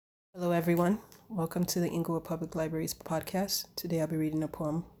Hello, everyone. Welcome to the Inglewood Public Library's podcast. Today I'll be reading a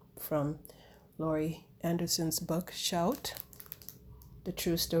poem from Laurie Anderson's book, Shout, the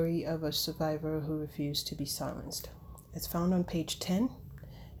true story of a survivor who refused to be silenced. It's found on page 10,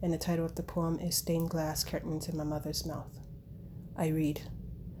 and the title of the poem is Stained Glass Curtains in My Mother's Mouth. I read,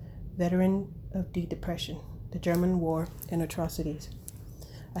 Veteran of the Depression, the German War and Atrocities.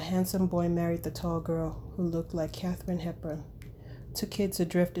 A handsome boy married the tall girl who looked like Katharine Hepburn. 2 kids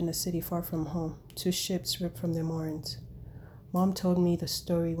adrift in a city far from home, 2 ships ripped from their moorings. Mom told me the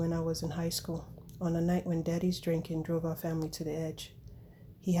story when I was in high school, on a night when Daddy's drinking drove our family to the edge.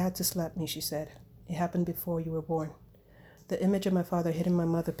 He had to slap me, she said. It happened before you were born. The image of my father hitting my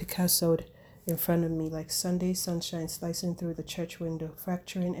mother Picassoed in front of me like Sunday sunshine slicing through the church window,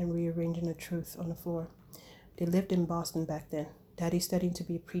 fracturing and rearranging the truth on the floor. They lived in Boston back then. Daddy studying to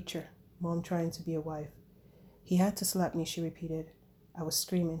be a preacher, Mom trying to be a wife. He had to slap me, she repeated. I was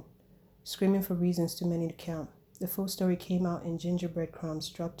screaming for reasons too many to count. The full story came out in gingerbread crumbs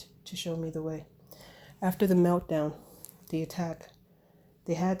dropped to show me the way. After the meltdown, the attack,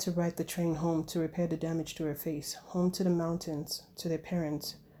 they had to ride the train home to repair the damage to her face, home to the mountains, to their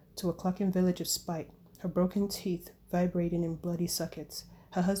parents, to a clucking village of spite, her broken teeth vibrating in bloody sockets,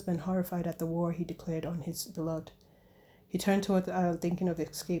 her husband horrified at the war he declared on his beloved. He turned toward the aisle thinking of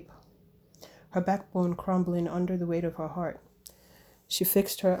escape, her backbone crumbling under the weight of her heart. She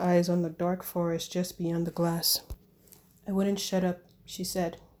fixed her eyes on the dark forest just beyond the glass. I wouldn't shut up, she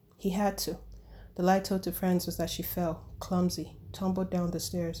said. He had to. The lie told to friends was that she fell, clumsy, tumbled down the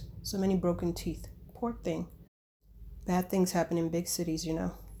stairs, so many broken teeth. Poor thing. Bad things happen in big cities, you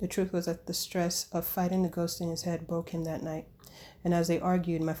know. The truth was that the stress of fighting the ghost in his head broke him that night. And as they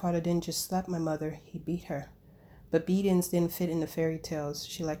argued, my father didn't just slap my mother, he beat her. But beatings didn't fit in the fairy tales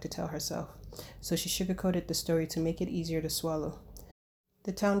she liked to tell herself. So she sugarcoated the story to make it easier to swallow.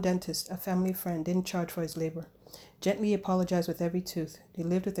 The town dentist, a family friend, didn't charge for his labor. Gently apologized with every tooth. They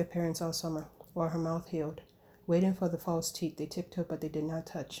lived with their parents all summer, while her mouth healed. Waiting for the false teeth, they tiptoed, but they did not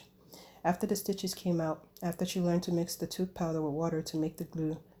touch. After the stitches came out, after she learned to mix the tooth powder with water to make the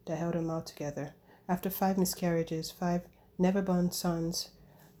glue that held her mouth together, after 5 miscarriages, 5 never-born sons,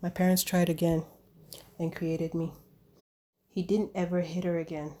 my parents tried again and created me. He didn't ever hit her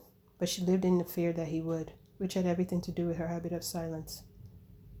again, but she lived in the fear that he would, which had everything to do with her habit of silence.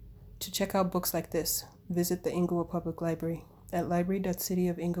 To check out books like this, visit the Inglewood Public Library at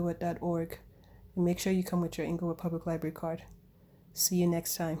library.cityofinglewood.org and make sure you come with your Inglewood Public Library card. See you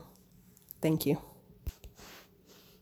next time. Thank you.